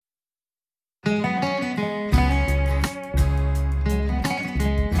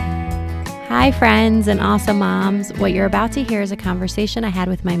Hi, friends and awesome moms. What you're about to hear is a conversation I had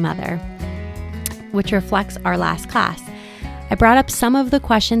with my mother, which reflects our last class. I brought up some of the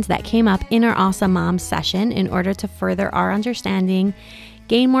questions that came up in our Awesome Moms session in order to further our understanding,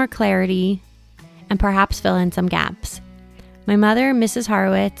 gain more clarity, and perhaps fill in some gaps. My mother, Mrs.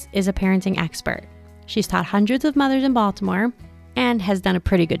 Horowitz, is a parenting expert. She's taught hundreds of mothers in Baltimore and has done a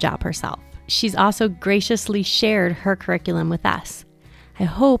pretty good job herself. She's also graciously shared her curriculum with us. I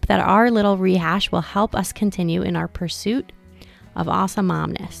hope that our little rehash will help us continue in our pursuit of awesome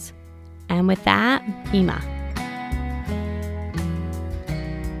momness. And with that, Ima.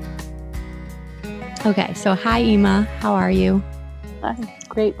 Okay, so hi Ima, how are you?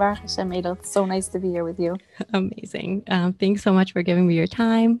 Great, Baruch Hashem, Aidel. It's so nice to be here with you. Amazing. Thanks so much for giving me your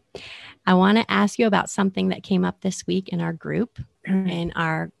time. I want to ask you about something that came up this week in our group, in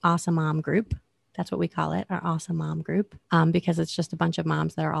our Awesome Mom group. That's what we call it, our Awesome Mom group, because it's just a bunch of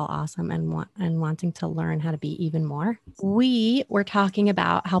moms that are all awesome and wanting to learn how to be even more. We were talking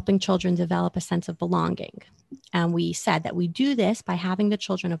about helping children develop a sense of belonging. And we said that we do this by having the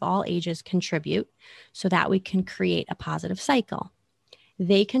children of all ages contribute so that we can create a positive cycle.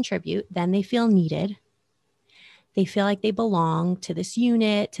 They contribute, then they feel needed. They feel like they belong to this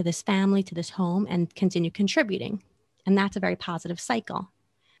unit, to this family, to this home, and continue contributing. And that's a very positive cycle.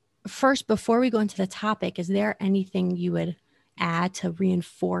 First, before we go into the topic, is there anything you would add to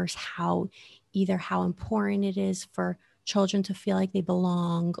reinforce how important it is for children to feel like they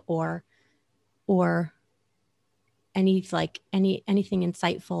belong, or anything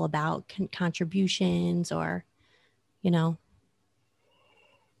insightful about contributions, or,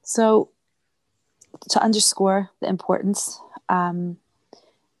 So to underscore the importance of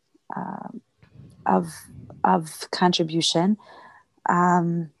contribution,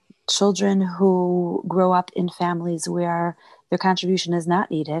 children who grow up in families where their contribution is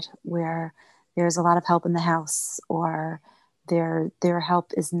not needed, where there's a lot of help in the house, or their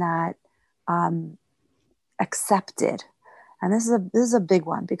help is not accepted. And this is a big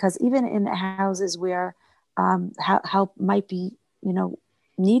one, because even in houses where help might be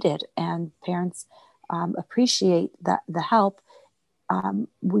needed and parents appreciate the help,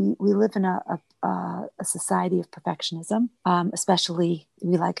 we live in a society of perfectionism, especially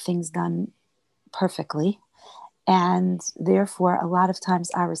we like things done perfectly. And therefore, a lot of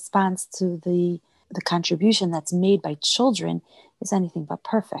times our response to the contribution that's made by children is anything but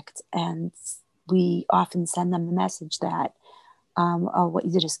perfect. And we often send them the message that, oh, what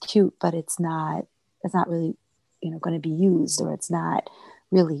you did is cute, but it's not really, going to be used, or it's not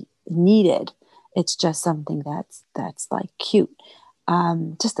really needed. It's just something that's like cute.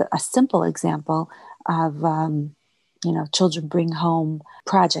 Just a simple example of, children bring home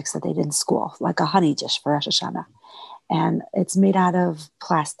projects that they did in school, like a honey dish for Rosh Hashanah. And it's made out of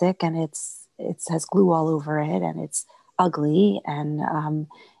plastic, and it has glue all over it, and it's ugly. And,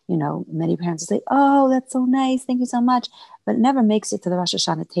 many parents will say, oh, that's so nice, thank you so much. But it never makes it to the Rosh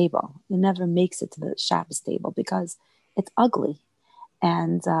Hashanah table. It never makes it to the Shabbos table because it's ugly.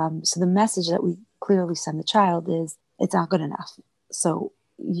 And so the message that we clearly send the child is, it's not good enough. So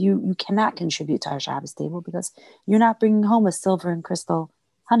you cannot contribute to our Shabbos table because you're not bringing home a silver and crystal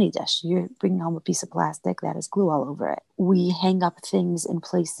honey dish. You're bringing home a piece of plastic that has glue all over it. We hang up things in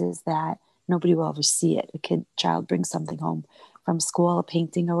places that nobody will ever see it. Child brings something home from school, a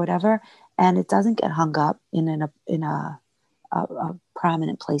painting or whatever, and it doesn't get hung up in a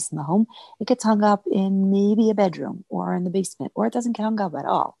prominent place in the home. It gets hung up in maybe a bedroom or in the basement, or it doesn't get hung up at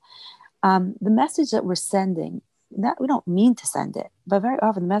all. The message that we're sending, that we don't mean to send it, but very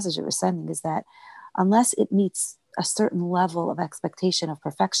often the message that we're sending is that unless it meets a certain level of expectation of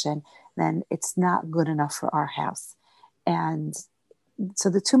perfection, then it's not good enough for our house. And so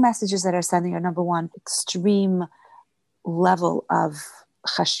the two messages that are sending are, number one, extreme level of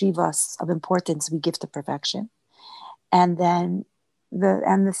chashivas, of importance we give to perfection. And then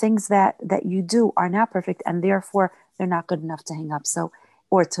the things that you do are not perfect, and therefore they're not good enough to hang up,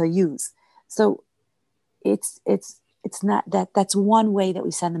 or to use. So it's not that's one way that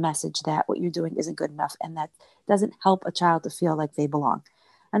we send the message that what you're doing isn't good enough, and that doesn't help a child to feel like they belong.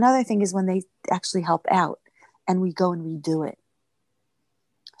 Another thing is when they actually help out and we go and redo it.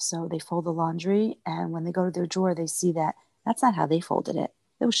 So they fold the laundry, and when they go to their drawer, they see that that's not how they folded it.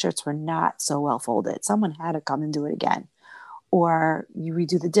 Those shirts were not so well folded. Someone had to come and do it again. Or you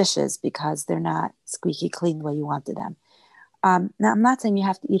redo the dishes because they're not squeaky clean the way you wanted them. Now, I'm not saying you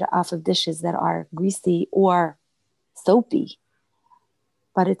have to eat off of dishes that are greasy or soapy,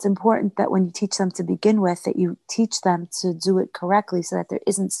 but it's important that when you teach them to begin with, that you teach them to do it correctly so that there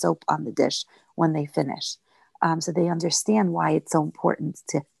isn't soap on the dish when they finish. So they understand why it's so important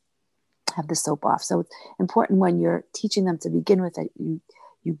to have the soap off. So it's important when you're teaching them to begin with that you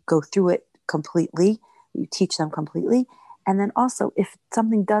go through it completely, you teach them completely. And then also, if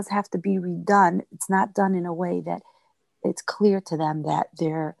something does have to be redone, it's not done in a way that it's clear to them that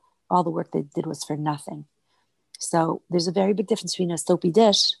all the work they did was for nothing. So there's a very big difference between a soapy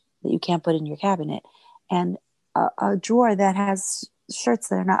dish that you can't put in your cabinet and a drawer that has shirts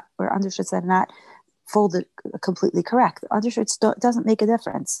that are not, or undershirts that are not folded completely correct. Undershirts doesn't make a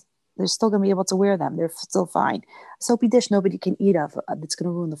difference. They're still going to be able to wear them. They're still fine. A soapy dish nobody can eat of. It's going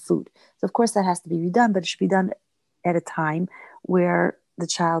to ruin the food. So of course that has to be redone, but it should be done at a time where the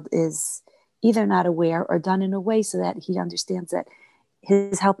child is either not aware or done in a way so that he understands that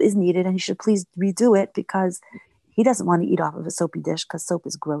his help is needed and he should please redo it because he doesn't want to eat off of a soapy dish because soap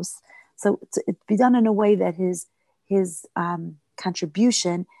is gross. So it be done in a way that his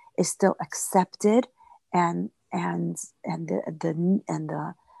contribution is still accepted and the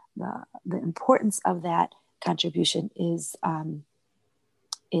importance of that contribution is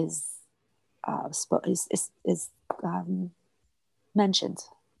mentioned.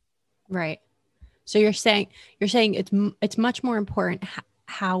 Right. So you're saying it's much more important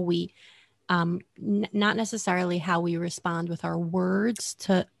how we, not necessarily how we respond with our words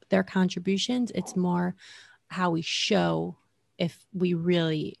to their contributions. It's more how we show if we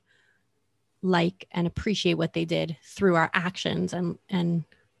really like and appreciate what they did through our actions and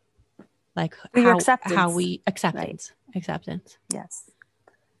like how we acceptance. Yes.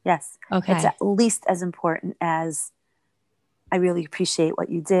 Okay. It's at least as important as I really appreciate what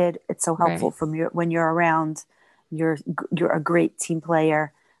you did. It's so helpful when you're around. You're a great team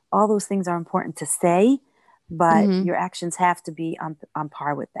player. All those things are important to say, but your actions have to be on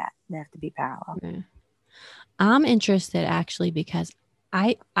par with that. They have to be parallel. Okay. I'm interested actually because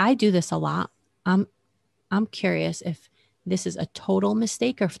I do this a lot. I'm curious if this is a total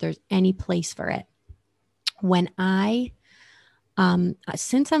mistake or if there's any place for it. When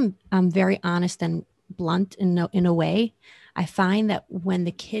since I'm very honest and blunt in a way, I find that when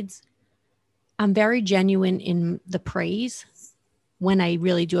the kids, I'm very genuine in the praise when I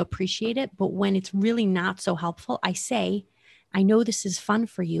really do appreciate it. But when it's really not so helpful, I say, I know this is fun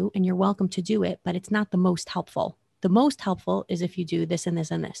for you and you're welcome to do it, but it's not the most helpful. The most helpful is if you do this and this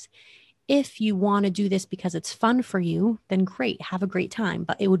and this. If you want to do this because it's fun for you, then great, have a great time.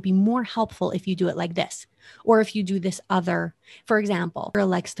 But it would be more helpful if you do it like this. Or if you do this other, for example, girl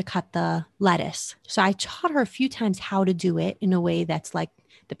likes to cut the lettuce. So I taught her a few times how to do it in a way that's like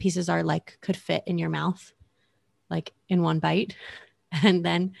the pieces are like could fit in your mouth, like in one bite. And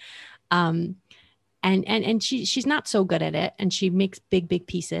then, and she's not so good at it. And she makes big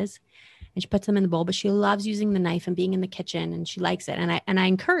pieces. And she puts them in the bowl, but she loves using the knife and being in the kitchen and she likes it. And I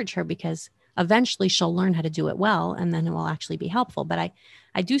encourage her because eventually she'll learn how to do it well and then it will actually be helpful. But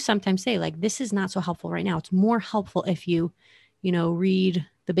I do sometimes say like, this is not so helpful right now. It's more helpful if you read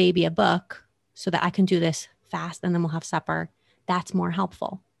the baby a book so that I can do this fast and then we'll have supper. That's more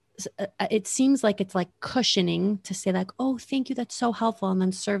helpful. It seems like it's like cushioning to say like, oh, thank you. That's so helpful. And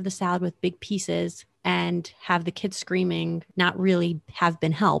then serve the salad with big pieces and have the kids screaming, not really have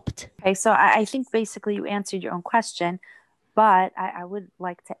been helped. Okay, so I think basically you answered your own question, but I would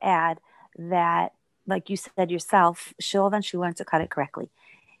like to add that, like you said yourself, she'll eventually learn to cut it correctly.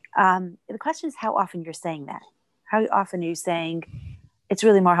 The question is how often you're saying that. How often are you saying, it's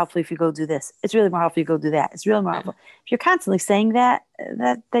really more helpful if you go do this. It's really more helpful if you go do that. It's really more helpful. If you're constantly saying that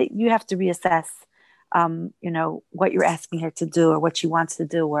you have to reassess, what you're asking her to do or what she wants to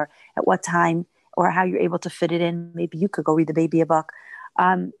do or at what time or how you're able to fit it in. Maybe you could go read the baby a book.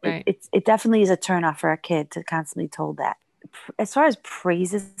 It definitely is a turnoff for a kid to constantly told that. As far as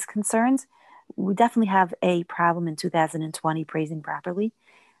praise is concerned, we definitely have a problem in 2020 praising properly.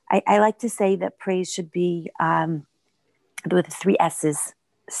 I like to say that praise should be with 3 S's: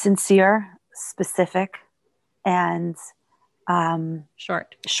 sincere, specific, and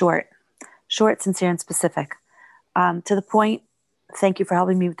short, sincere, and specific. To the point. Thank you for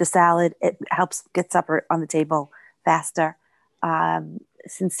helping me with the salad. It helps get supper on the table faster.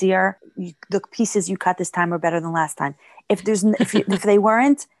 Sincere, the pieces you cut this time are better than last time. If they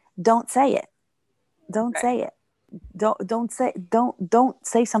weren't, don't say it. Don't say it. Don't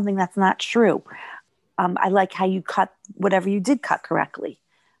say something that's not true. I like how you cut whatever you did cut correctly.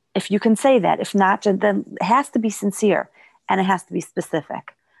 If you can say that, if not, then it has to be sincere and it has to be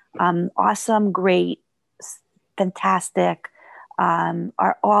specific. Awesome, great, fantastic.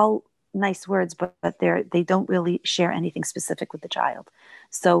 Are all nice words, but they don't really share anything specific with the child.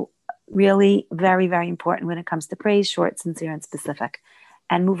 So really very, very important when it comes to praise: short, sincere, and specific,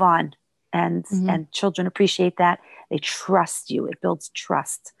 and move on. And children appreciate that. They trust you. It builds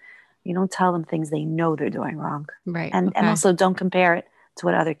trust. You don't tell them things they know they're doing wrong. Right. And Okay. also don't compare it to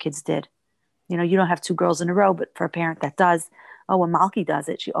what other kids did. You don't have two girls in a row, but for a parent that does, oh, when Malky does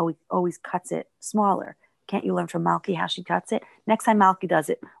it, she always cuts it smaller. Can't you learn from Malky how she cuts it? Next time Malky does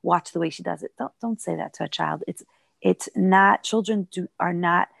it, watch the way she does it. Don't say that to a child. It's not, children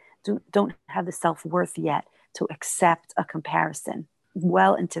don't have the self-worth yet to accept a comparison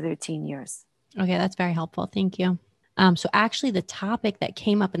well into their teen years. Okay, that's very helpful. Thank you. So actually the topic that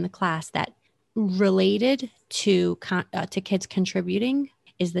came up in the class that related to kids contributing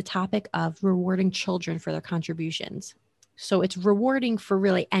is the topic of rewarding children for their contributions. So it's rewarding for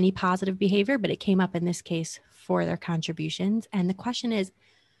really any positive behavior, but it came up in this case for their contributions. And the question is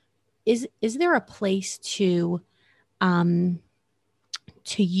there a place to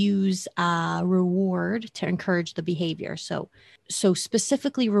use a reward to encourage the behavior? So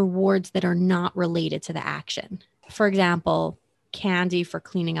specifically rewards that are not related to the action. For example, candy for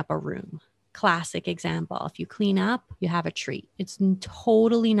cleaning up a room. Classic example. If you clean up, you have a treat. It's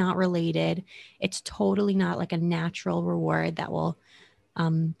totally not related. It's totally not like a natural reward that will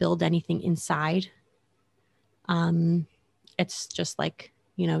build anything inside. It's just like,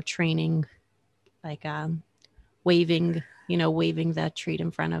 training, like waving the treat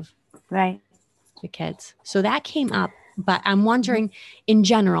in front of right the kids. So that came up, but I'm wondering in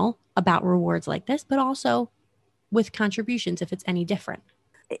general about rewards like this, but also with contributions, if it's any different.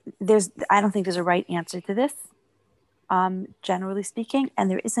 I don't think there's a right answer to this, generally speaking,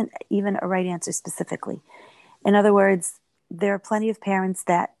 and there isn't even a right answer specifically. In other words, there are plenty of parents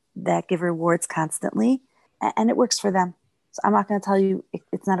that give rewards constantly, and it works for them. So I'm not going to tell you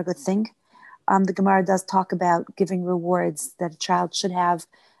it's not a good thing. The Gemara does talk about giving rewards, that a child should have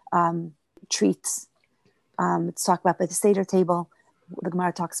treats. It's talked about by the Seder table. The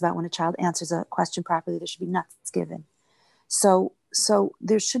Gemara talks about when a child answers a question properly, there should be nuts given. So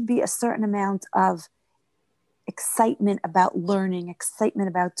there should be a certain amount of excitement about learning, excitement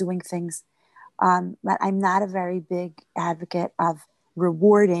about doing things. But I'm not a very big advocate of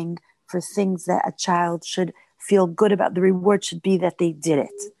rewarding for things that a child should feel good about. The reward should be that they did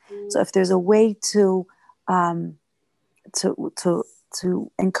it. So if there's a way to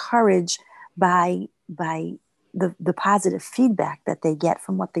encourage by the positive feedback that they get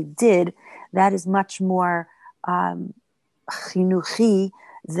from what they did, that is much more chinuchi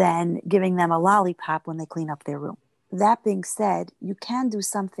than giving them a lollipop when they clean up their room. That being said, you can do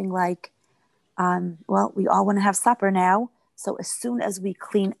something like, we all want to have supper now, so as soon as we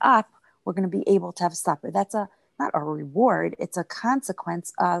clean up, we're going to be able to have supper. That's not a reward, it's a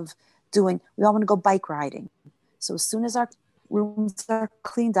consequence of we all want to go bike riding. So as soon as our rooms are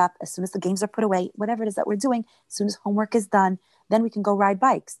cleaned up, as soon as the games are put away, whatever it is that we're doing, as soon as homework is done, then we can go ride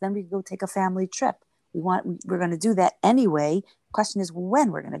bikes. Then we can go take a family trip. We're going to do that anyway. Question is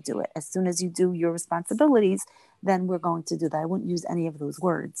when we're going to do it. As soon as you do your responsibilities, then we're going to do that. I wouldn't use any of those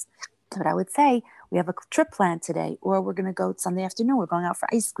words. But I would say we have a trip planned today, or we're going to go Sunday afternoon, we're going out for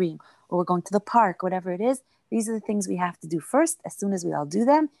ice cream, or we're going to the park, whatever it is. These are the things we have to do first. As soon as we all do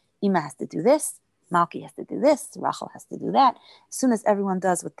them, Ima has to do this, Malki has to do this, Rachel has to do that. As soon as everyone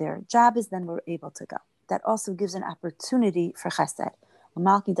does what their job is, then we're able to go. That also gives an opportunity for chesed. When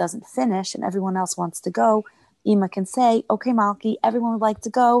Malki doesn't finish and everyone else wants to go, Ima can say, okay, Malki, everyone would like to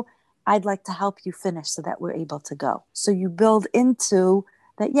go. I'd like to help you finish so that we're able to go. So you build into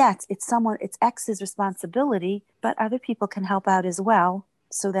that, it's X's responsibility, but other people can help out as well,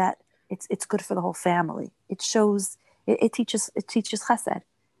 so that it's good for the whole family. It shows, it teaches chesed.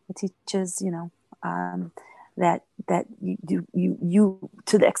 It teaches, that you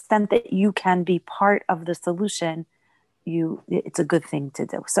to the extent that you can be part of the solution, it's a good thing to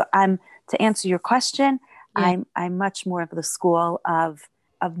do. So to answer your question, I'm much more of the school of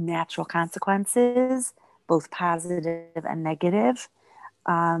natural consequences, both positive and negative,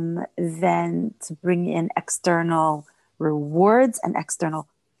 than to bring in external rewards and external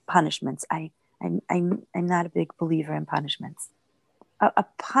punishments. I'm not a big believer in punishments. A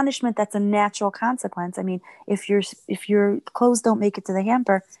punishment that's a natural consequence. I mean, if your clothes don't make it to the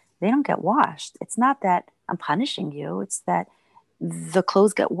hamper, they don't get washed. It's not that I'm punishing you. It's that the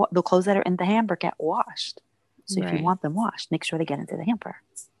clothes that are in the hamper get washed. So if you want them washed, make sure they get into the hamper.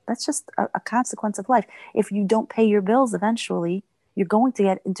 That's just a consequence of life. If you don't pay your bills, eventually you're going to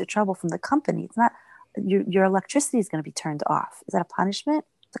get into trouble from the company. It's not your electricity is going to be turned off. Is that a punishment?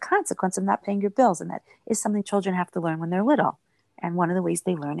 It's a consequence of not paying your bills, and that is something children have to learn when they're little. And one of the ways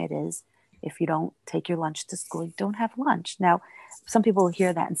they learn it is if you don't take your lunch to school, you don't have lunch. Now, some people will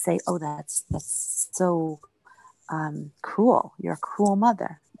hear that and say, oh, that's so cruel. You're a cruel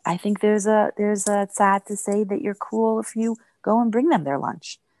mother. I think there's a tzad to say that you're cruel if you go and bring them their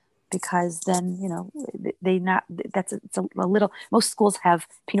lunch. because then, they not, it's a little, most schools have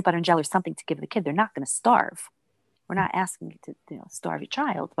peanut butter and jelly or something to give the kid. They're not going to starve. We're not asking you to, starve your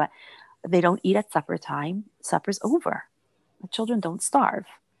child, but they don't eat at supper time. Supper's over. The children don't starve.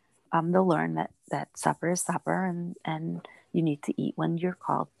 They'll learn that supper is supper, and you need to eat when you're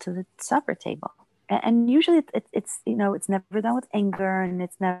called to the supper table. And usually it's it's never done with anger, and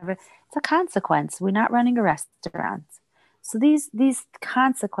it's a consequence. We're not running a restaurant. So these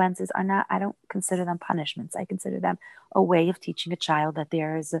consequences are not, I don't consider them punishments. I consider them a way of teaching a child that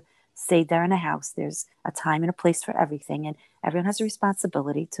there is a seder in a house. There's a time and a place for everything, and everyone has a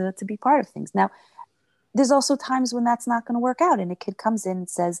responsibility to be part of things. Now, there's also times when that's not going to work out, and a kid comes in and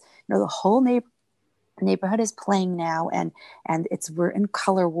says, the whole neighborhood is playing now, and we're in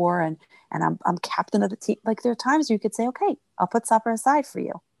color war, and I'm captain of the team. Like, there are times you could say, okay, I'll put supper aside for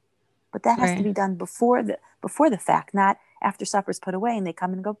you, but that has to be done before the fact, not after supper's put away and they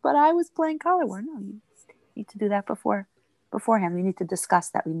come and go, but I was playing color war. No, you need to do that beforehand. We need to discuss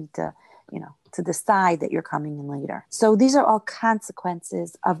that. We need to to decide that you're coming in later. So these are all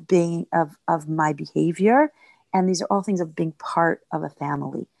consequences of being of my behavior, and these are all things of being part of a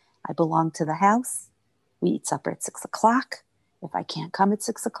family. I belong to the house. We eat supper at 6:00. If I can't come at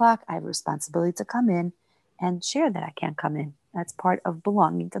 6:00, I have a responsibility to come in and share that I can't come in. That's part of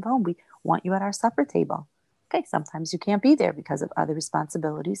belonging to the home. We want you at our supper table. Okay, sometimes you can't be there because of other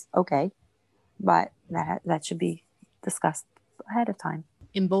responsibilities. Okay, but that should be discussed ahead of time.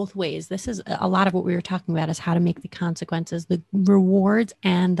 In both ways, this is a lot of what we were talking about, is how to make the consequences, the rewards,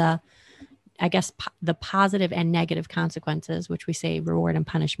 and the positive and negative consequences, which we say reward and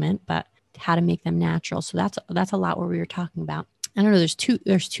punishment, but how to make them natural. So that's a lot what we were talking about. I don't know.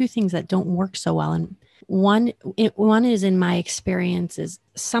 There's two things that don't work so well. And one is, in my experience, is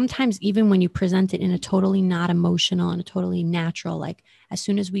sometimes even when you present it in a totally not emotional and a totally natural, like, as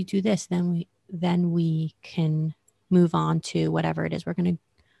soon as we do this, then we can move on to whatever it is we're going to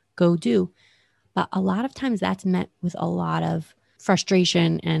go do. But a lot of times that's met with a lot of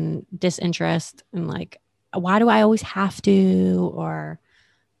frustration and disinterest, and like, why do I always have to, or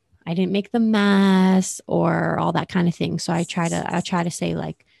I didn't make the mess, or all that kind of thing. So I try to say,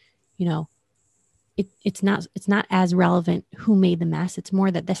 like, it's not as relevant who made the mess. It's more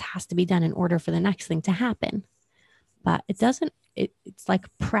that this has to be done in order for the next thing to happen. But it's like,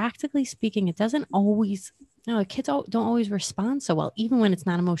 practically speaking, it doesn't always, kids don't always respond so well, even when it's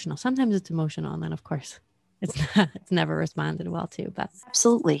not emotional. Sometimes it's emotional, and then of course it's never responded well to. But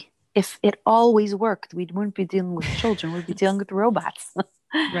absolutely, if it always worked, we wouldn't be dealing with children. We'd be dealing with robots.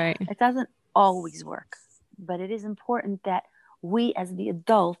 Right. It doesn't always work, but it is important that we as the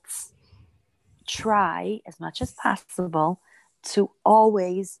adults try as much as possible to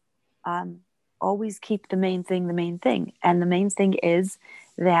always keep the main thing. And the main thing is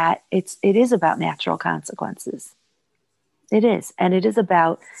that it is about natural consequences. It is. And it is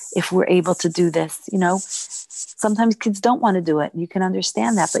about, if we're able to do this, sometimes kids don't want to do it. You can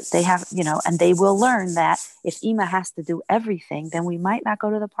understand that, but they have, and they will learn that if Ima has to do everything, then we might not go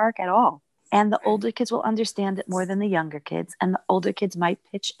to the park at all. And the older kids will understand it more than the younger kids. And the older kids might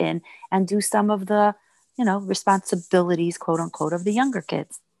pitch in and do some of the, responsibilities, quote unquote, of the younger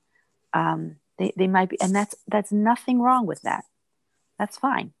kids. They might be, and that's nothing wrong with that. That's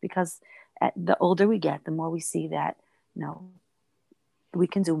fine, because the older we get, the more we see that, we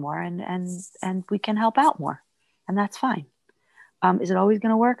can do more, and we can help out more, and that's fine. Is it always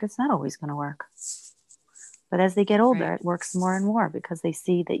going to work? It's not always going to work. But as they get older, right, it works more and more, because they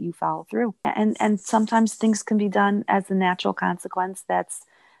see that you follow through. And sometimes things can be done as a natural consequence that's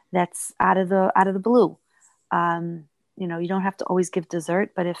out of the blue. You don't have to always give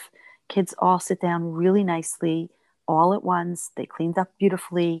dessert, but if kids all sit down really nicely all at once, they cleaned up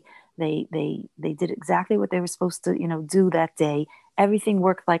beautifully, they did exactly what they were supposed to, do that day. Everything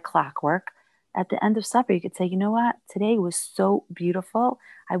worked like clockwork. At the end of supper, you could say, you know what? Today was so beautiful.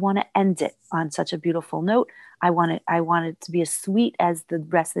 I want to end it on such a beautiful note. I want it to be as sweet as the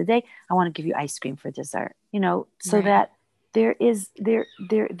rest of the day. I want to give you ice cream for dessert, so right, that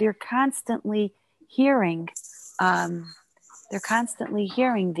they're constantly hearing,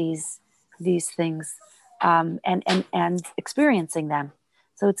 these things, and experiencing them.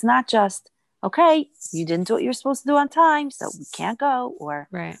 So it's not just, okay, you didn't do what you're supposed to do on time, so we can't go, or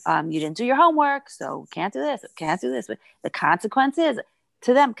right, you didn't do your homework, so can't do this, can't do this. But the consequence is,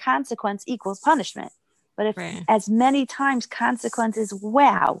 to them, consequence equals punishment. But if right, as many times consequence is,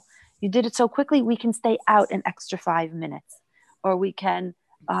 wow, you did it so quickly, we can stay out an extra 5 minutes, or we can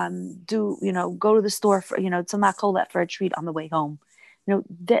go to the store for, to Makolet for a treat on the way home.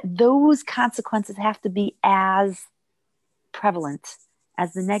 Those consequences have to be as prevalent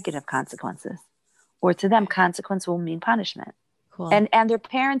as the negative consequences. Or to them, consequence will mean punishment. Cool. And they're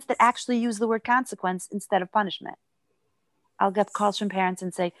parents that actually use the word consequence instead of punishment. I'll get calls from parents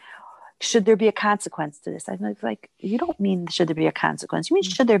and say, should there be a consequence to this? I'm like, you don't mean should there be a consequence. You mean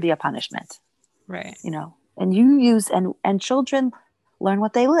should there be a punishment? Right. You know, and you use, and children learn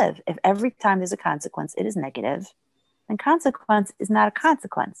what they live. If every time there's a consequence, it is negative, then consequence is not a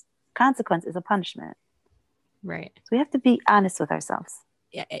consequence. Consequence is a punishment. Right. So we have to be honest with ourselves.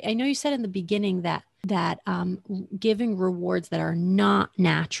 I know you said in the beginning that giving rewards that are not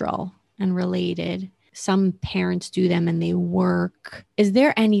natural and related, some parents do them and they work. Is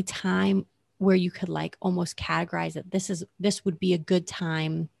there any time where you could like almost categorize it? This would be a good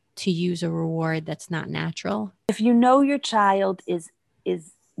time to use a reward that's not natural? If you know your child is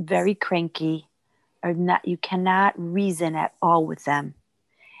very cranky or not, you cannot reason at all with them,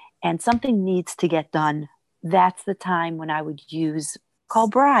 and something needs to get done, that's the time when I would call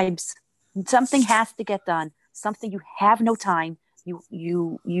bribes. Something has to get done. Something you have no time.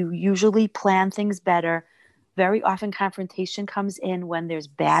 You usually plan things better. Very often confrontation comes in when there's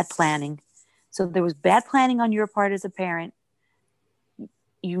bad planning. So there was bad planning on your part as a parent.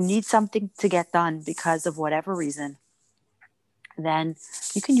 You need something to get done because of whatever reason. Then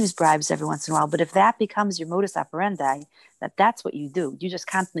you can use bribes every once in a while. But if that becomes your modus operandi, that's what you do, you're just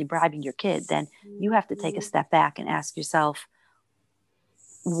constantly bribing your kid, then you have to take a step back and ask yourself,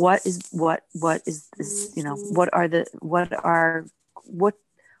 what are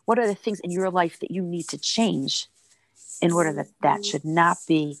the things in your life that you need to change in order that should not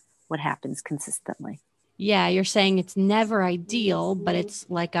be what happens consistently. Yeah, you're saying it's never ideal, but it's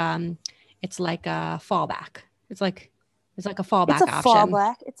like a fallback. It's like a fallback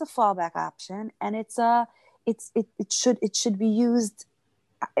option. It's a fallback option, and it should be used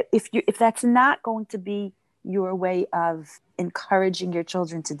if that's not going to be your way of encouraging your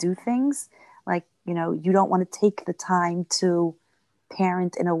children to do things. Like, you don't want to take the time to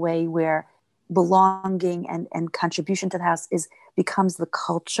parent in a way where belonging and contribution to the house becomes the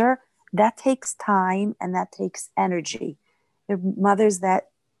culture. That takes time and that takes energy. There are mothers that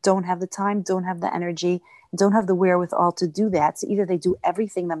don't have the time, don't have the energy, don't have the wherewithal to do that. So either they do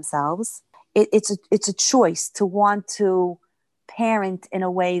everything themselves. It's a choice to want to parent in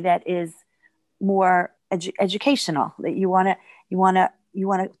a way that is more educational. That you want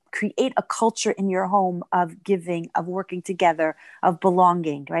to create a culture in your home of giving, of working together, of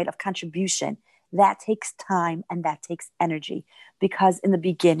belonging, right? Of contribution. That takes time and that takes energy, because in the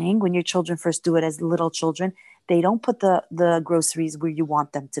beginning, when your children first do it as little children, they don't put the groceries where you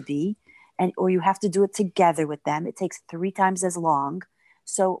want them to be, or you have to do it together with them. It takes 3 times as long.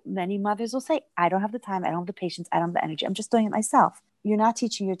 So many mothers will say, I don't have the time, I don't have the patience, I don't have the energy, I'm just doing it myself. You're not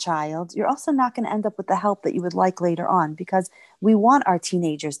teaching your child. You're also not going to end up with the help that you would like later on, because we want our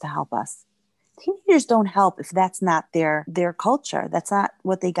teenagers to help us. Teenagers don't help if that's not their culture. That's not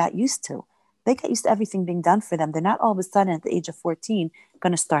what they got used to. They get used to everything being done for them. They're not all of a sudden at the age of 14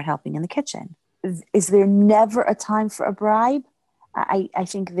 going to start helping in the kitchen. Is there never a time for a bribe? I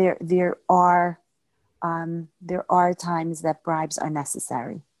think there are times that bribes are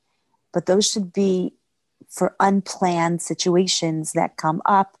necessary, but those should be for unplanned situations that come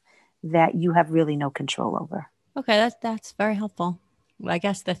up that you have really no control over. Okay, that's very helpful. Well, I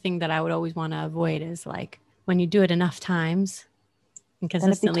guess the thing that I would always want to avoid is like when you do it enough times and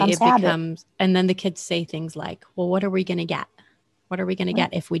consistently, it becomes, and then the kids say things like, well, what are we going to get? What are we going to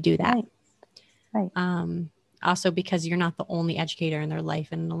get if we do that? Right. Also, because you're not the only educator in their life,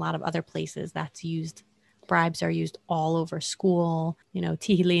 and in a lot of other places that's used. Bribes are used all over school.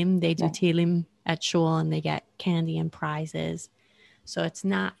 Tehillim, they do Tehillim at shul and they get candy and prizes. So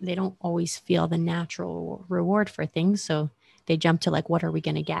they don't always feel the natural reward for things. So they jump to like, what are we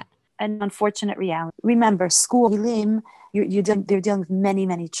going to get? An unfortunate reality. Remember, school, they're dealing with many,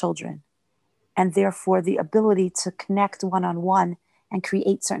 many children. And therefore, the ability to connect one-on-one and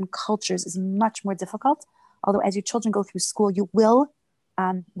create certain cultures is much more difficult. Although as your children go through school, you will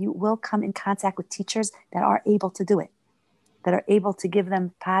come in contact with teachers that are able to do it, that are able to give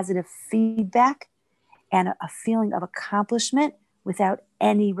them positive feedback and a feeling of accomplishment without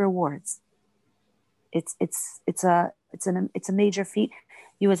any rewards. It's a major feat.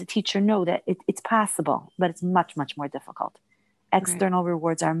 You as a teacher know that it's possible, but it's much, much more difficult. External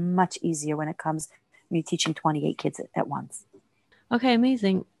rewards are much easier when you're teaching 28 kids at once. Okay,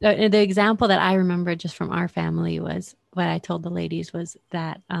 amazing. The example that I remember just from our family was what I told the ladies was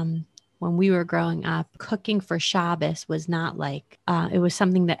that when we were growing up, cooking for Shabbos was not like, it was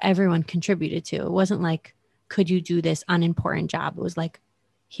something that everyone contributed to. It wasn't like, could you do this unimportant job? It was like,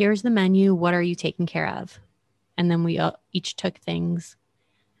 here's the menu. What are you taking care of? And then we each took things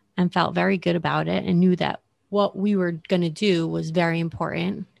and felt very good about it and knew that what we were going to do was very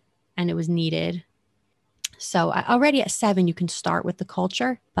important and it was needed. So already at 7, you can start with the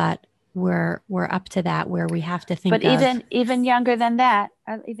culture, but we're up to that where we have to think. But even younger than that,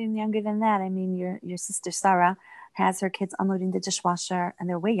 I mean, your sister Sarah has her kids unloading the dishwasher, and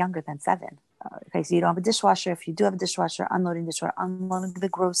they're way younger than 7. Okay, so you don't have a dishwasher. If you do have a dishwasher, unloading dishwasher, unloading the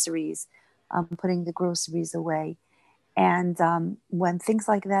groceries, putting the groceries away. And when things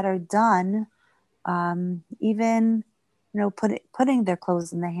like that are done, even, putting their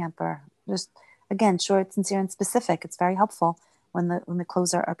clothes in the hamper, just, again, short, sincere, and specific. It's very helpful when the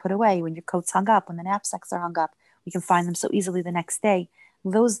clothes are put away, when your coat's hung up, when the knapsacks are hung up. We can find them so easily the next day.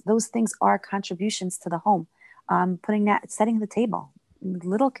 Those things are contributions to the home. Setting the table.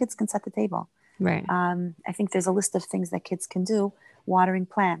 Little kids can set the table. Right. I think there's a list of things that kids can do, watering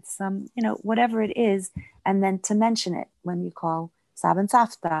plants, whatever it is, and then to mention it when you call Sab and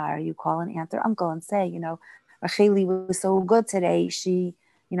Safta, or you call an aunt or uncle and say, Racheli was so good today. She,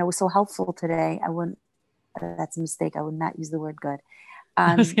 was so helpful today. That's a mistake. I would not use the word good.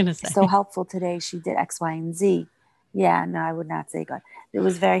 I was going to say. So helpful today. She did X, Y, and Z. Yeah, no, I would not say good. It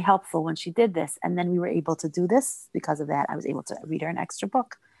was very helpful when she did this. And then we were able to do this because of that. I was able to read her an extra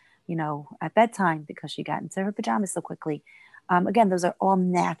book, at bedtime because she got into her pajamas so quickly. Again, those are all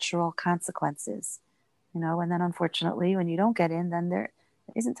natural consequences, and then unfortunately, when you don't get in, then there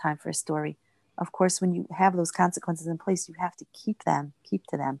isn't time for a story. Of course, when you have those consequences in place, you have to keep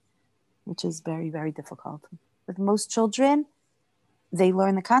to them, which is very, very difficult. With most children, they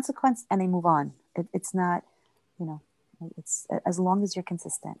learn the consequence and they move on. It's not, it's as long as you're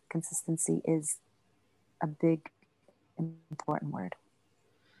consistent. Consistency is a big, important word.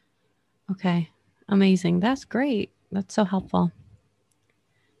 Okay. Amazing. That's great. That's so helpful.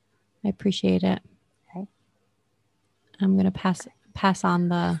 I appreciate it. Okay. I'm going to pass on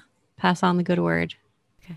the good word.